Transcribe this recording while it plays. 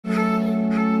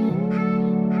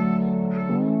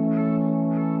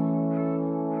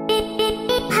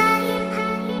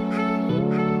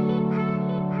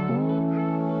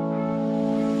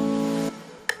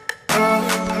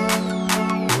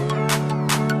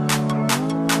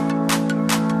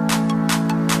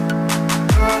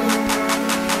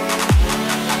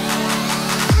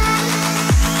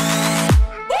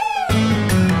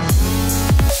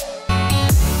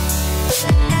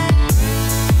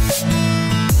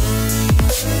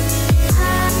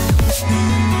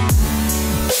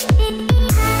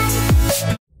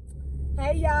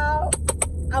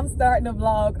starting the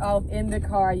vlog off in the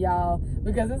car, y'all,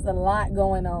 because there's a lot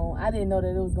going on. I didn't know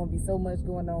that there was gonna be so much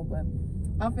going on, but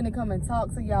I'm finna come and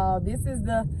talk to y'all. This is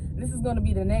gonna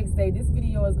be the next day. This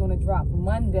video is gonna drop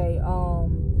Monday.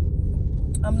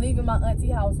 I'm leaving my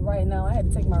auntie house right now. I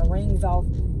had to take my rings off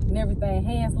and everything.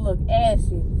 Hands look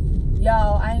ashy,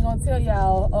 y'all. I ain't gonna tell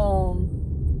y'all.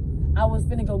 I was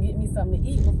finna go get me something to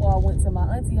eat before I went to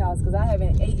my auntie house because I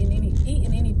haven't eaten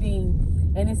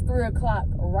anything, and it's 3 o'clock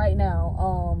right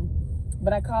now.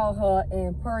 But I called her,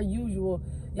 and per usual,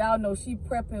 y'all know she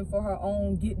prepping for her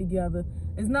own get together.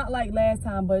 It's not like last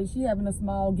time, but she having a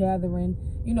small gathering.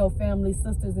 You know, family,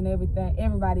 sisters, and everything.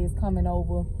 Everybody is coming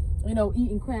over. You know,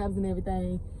 eating crabs and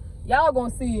everything. Y'all gonna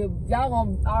see it. Y'all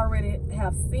gonna already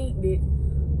have seen it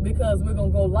because we're gonna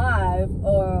go live.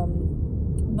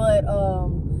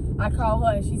 I called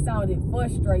her and she sounded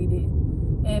frustrated,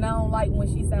 and I don't like when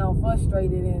she sounds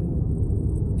frustrated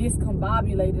and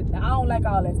discombobulated. I don't like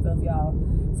all that stuff, y'all.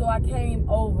 So I came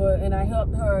over and I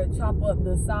helped her chop up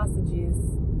the sausages.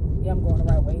 Yeah, I'm going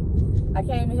the right way. I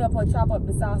came to help her chop up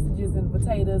the sausages and the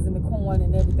potatoes and the corn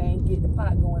and everything, get the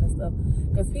pot going and stuff,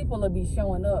 because people will be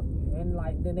showing up in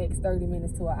like the next 30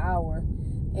 minutes to an hour,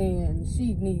 and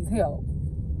she needs help.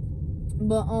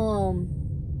 But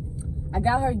I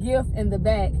got her gift in the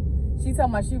back. She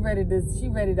told me she ready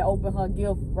to open her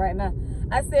gift right now.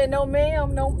 I said, no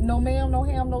ma'am, no ma'am, no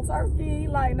ham, no turkey.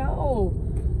 Like, no.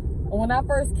 When I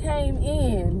first came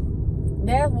in,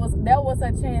 that was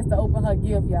her chance to open her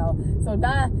gift, y'all. So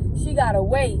now she gotta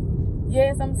wait.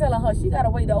 Yes, I'm telling her she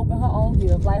gotta wait to open her own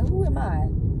gift. Like, who am I?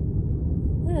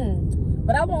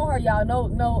 But I want her, y'all, no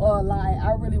lie.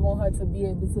 I really want her to be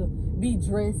able to be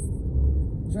dressed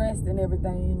and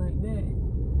everything like that.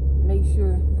 Make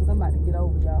sure, because I'm about to get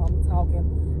over, y'all. I'm talking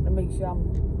to make sure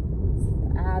I'm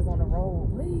eyes on the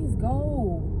road. Please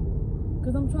go,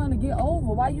 because I'm trying to get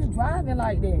over. Why you driving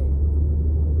like that?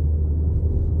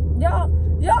 Y'all,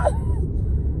 yeah,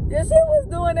 she was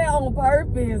doing that on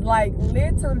purpose, like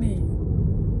literally.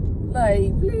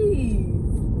 Like, please.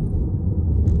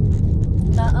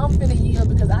 Now I'm finna yield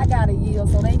because I gotta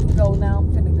yield so they can go. Now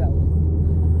I'm finna go.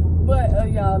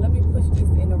 But y'all, let me push this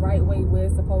in the right way where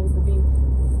it's supposed to be.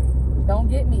 Don't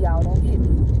get me, y'all. Don't get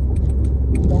me.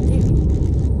 Don't get me.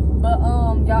 But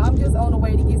y'all, I'm just on the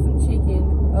way to get some chicken.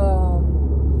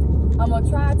 I'm gonna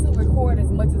try to record as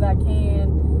much as I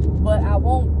can, but I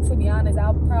won't. To be honest,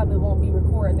 I probably won't be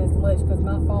recording as much because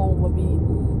my phone will be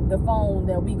the phone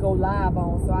that we go live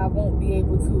on, so I won't be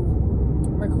able to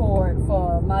record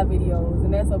for my videos,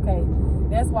 and that's okay.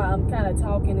 That's why I'm kind of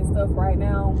talking and stuff right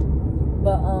now.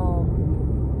 But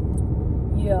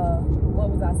yeah, what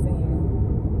was I saying?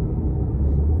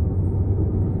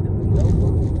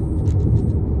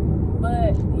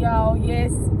 But y'all,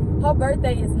 yes, her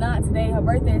birthday is not today. Her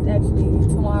birthday is actually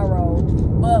tomorrow,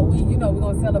 but we're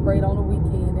gonna celebrate on the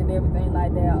weekend and everything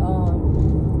like that.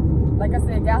 Like I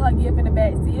said, got her gift in the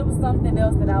back. See, it was something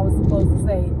else that I was supposed to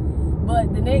say,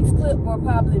 but the next clip will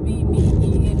probably be me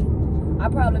eating. I'll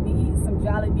probably be eating some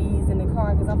Jollibees in the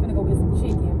car because I'm gonna go get some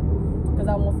chicken because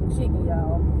I want some chicken,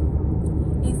 y'all.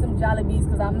 Eat some Jollibees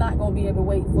because I'm not gonna be able to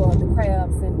wait for the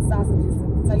crabs and sausages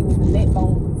and potatoes and neck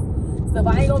bones. So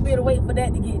I ain't gonna be able to wait for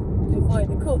that for it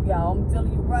to cook, y'all. I'm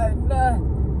telling you right now,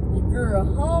 your girl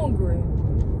hungry.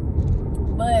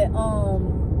 But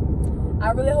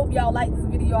I really hope y'all like this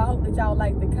video. I hope that y'all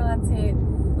like the content.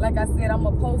 Like I said, I'm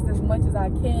gonna post as much as I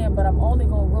can, but I'm only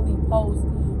gonna really post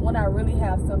when I really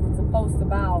have something to post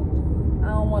about. I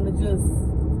don't want to just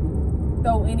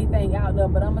throw anything out there,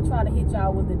 but I'm gonna try to hit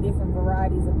y'all with the different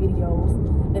varieties of videos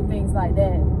and things like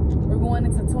that. We're going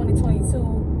into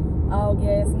 2022. All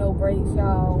gas, no brakes,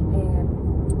 y'all,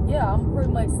 and yeah, I'm pretty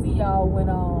much see y'all when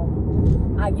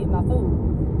I get my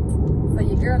food. So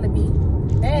your girl will be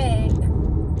back.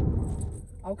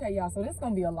 Okay, y'all. So this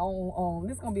gonna be a long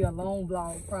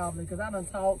vlog probably because I done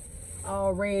talked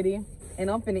already,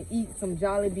 and I'm finna eat some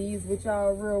Jollibees with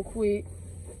y'all real quick.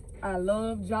 I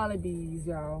love Jollibees,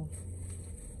 y'all.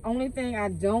 Only thing I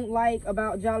don't like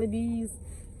about Jollibees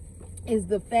is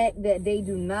the fact that they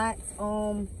do not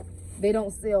they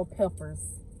don't sell peppers.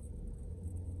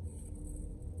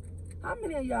 How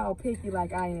many of y'all picky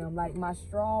like I am? Like my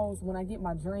straws, when I get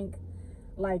my drink,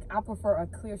 like I prefer a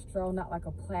clear straw, not like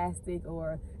a plastic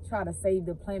or try to save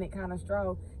the planet kind of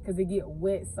straw because they get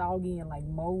wet, soggy, and like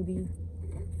moldy.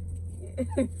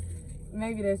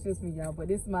 Maybe that's just me, y'all, but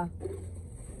this is my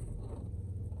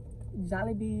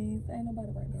Jollibees. Ain't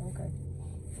nobody right there. Okay.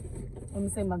 Let me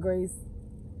say my grace.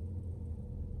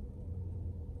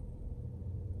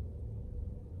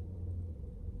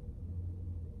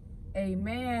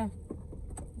 Amen.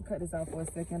 Cut this out for a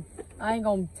second. I ain't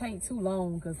gonna take too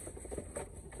long because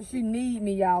She need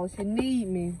me, y'all. She need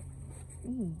me.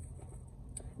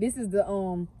 This is the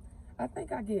I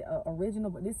think I get original,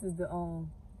 but this is the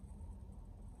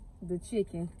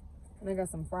chicken. And I got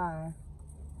some fries.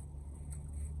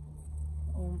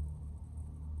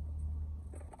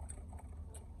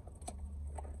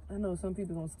 I know some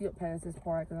people gonna skip past this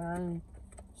part because I ain't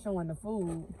showing the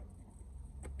food.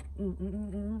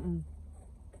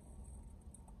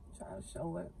 Try to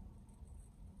show it.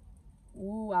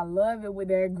 Ooh, I love it with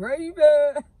that gravy.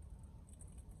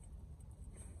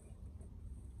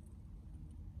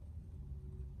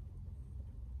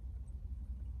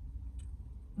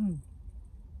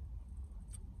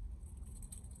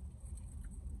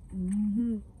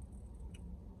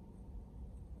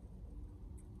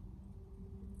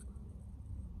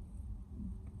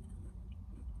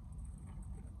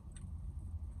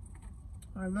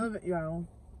 I love it, y'all.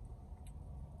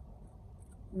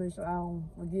 Make sure I don't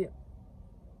forget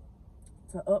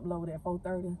to upload at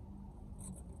 4:30.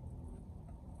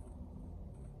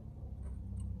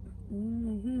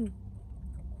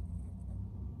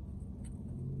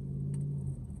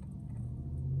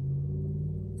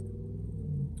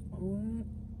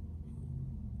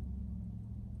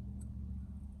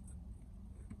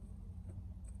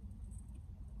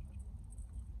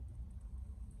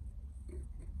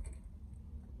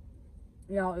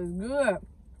 Y'all, it's good.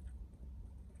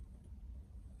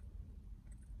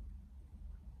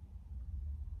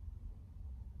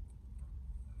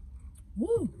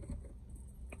 Woo!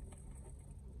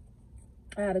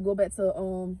 I had to go back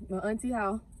to my auntie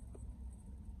house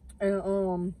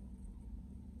and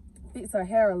fix her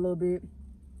hair a little bit.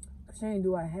 She ain't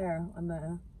do her hair or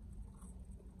nothing.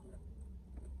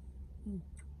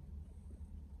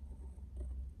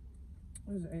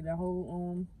 I just ate that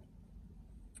whole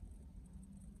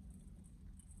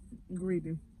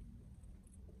gravy.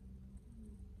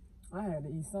 I had to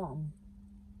eat something.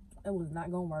 It was not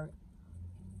gonna work.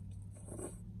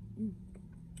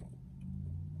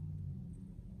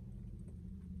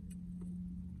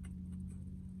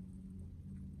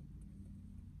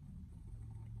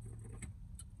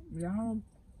 Y'all,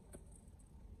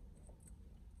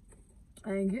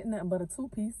 I ain't getting nothing but a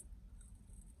 2-piece.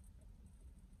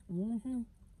 Nothing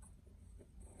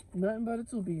but a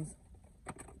 2-piece.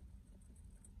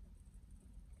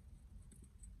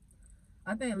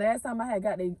 I think last time I had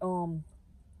got the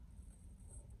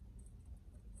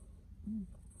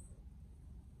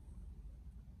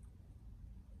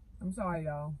I'm sorry,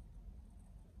 y'all.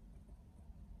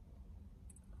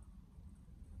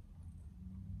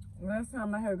 Last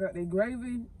time I had got the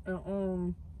gravy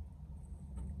and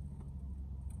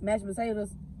mashed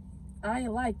potatoes, I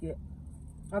ain't like it.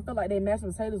 I felt like they mashed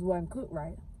potatoes wasn't cooked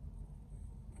right.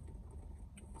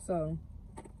 So,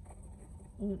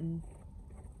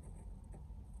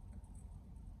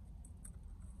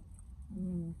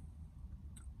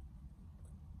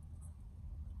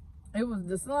 It was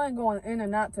the sun going in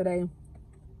and out today.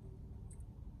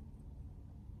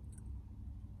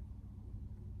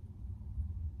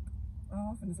 Oh, I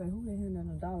was gonna say, who they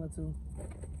handing $1 to?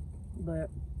 But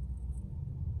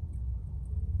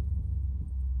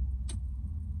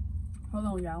hold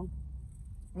on, y'all.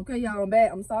 Okay, y'all, I'm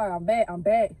back. I'm sorry, I'm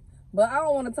back. But I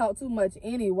don't want to talk too much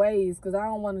anyways, because I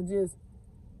don't want to just...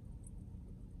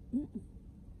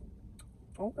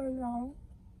 Okay, y'all.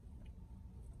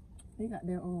 They got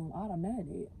their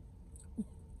automatic.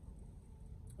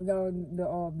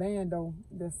 The van though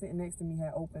that's sitting next to me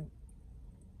had opened.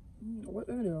 What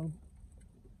the hell?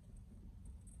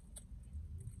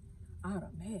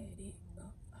 Automatic.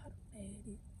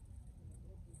 Automatic.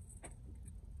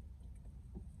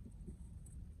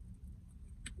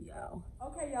 Y'all.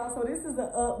 Okay, y'all. So this is an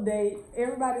update.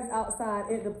 Everybody's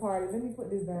outside at the party. Let me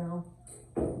put this down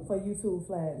for YouTube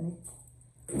flag me.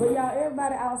 But y'all,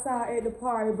 everybody outside at the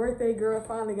party. Birthday girl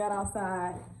finally got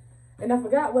outside. And I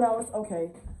forgot what I was,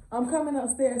 okay. I'm coming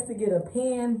upstairs to get a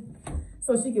pen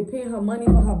so she can pin her money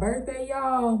for her birthday,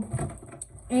 y'all.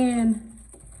 And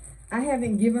I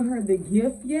haven't given her the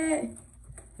gift yet.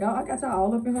 Y'all, I got y'all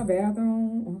all up in her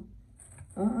bathroom.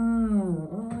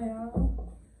 Y'all.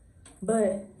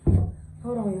 But,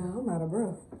 hold on, y'all, I'm out of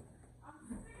breath.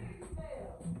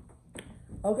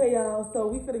 Okay, y'all, so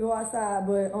we finna go outside,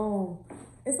 but,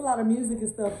 it's a lot of music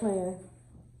and stuff playing.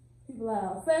 People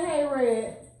out. Say hey,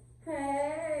 Red.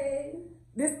 Hey.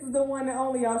 This is the one and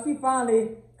only, y'all. She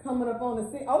finally coming up on the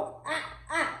scene. Oh,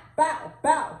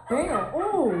 bow. Damn.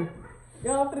 Ooh.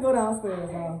 Y'all, I'm finna go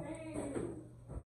downstairs, y'all.